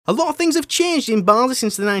A lot of things have changed in Barnsley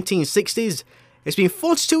since the 1960s. It's been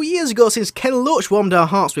 42 years ago since Ken Loach warmed our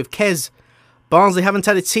hearts with Kez. Barnsley haven't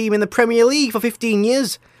had a team in the Premier League for 15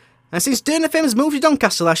 years. And since Dern FM's moved to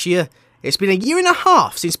Doncaster last year, it's been a year and a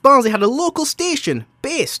half since Barnsley had a local station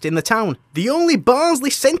based in the town. The only Barnsley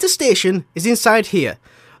centre station is inside here,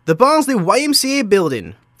 the Barnsley YMCA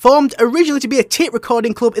building. Formed originally to be a tape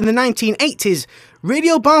recording club in the 1980s,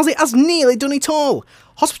 Radio Barnsley has nearly done it all.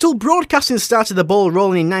 Hospital Broadcasting started the ball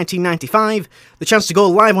rolling in 1995, the chance to go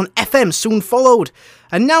live on FM soon followed,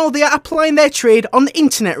 and now they are applying their trade on the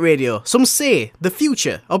internet radio, some say the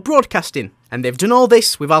future of broadcasting. And they've done all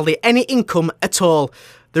this with hardly any income at all.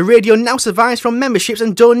 The radio now survives from memberships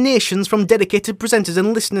and donations from dedicated presenters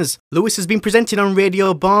and listeners. Lewis has been presenting on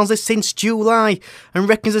Radio Barnsley since July and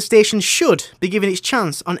reckons the station should be given its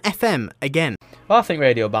chance on FM again. Well, I think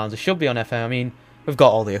Radio Barnsley should be on FM. I mean, we've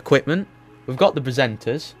got all the equipment, we've got the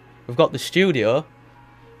presenters, we've got the studio,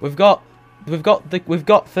 we've got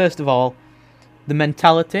first of all the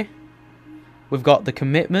mentality, we've got the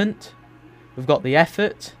commitment, we've got the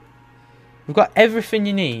effort, we've got everything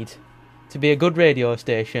you need to be a good radio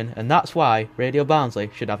station, and that's why Radio Barnsley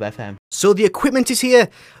should have FM. So the equipment is here,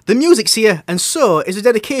 the music's here, and so is the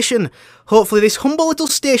dedication. Hopefully this humble little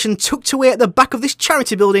station tucked away at the back of this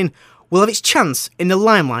charity building will have its chance in the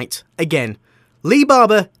limelight again. Lee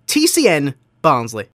Barber, TCN, Barnsley.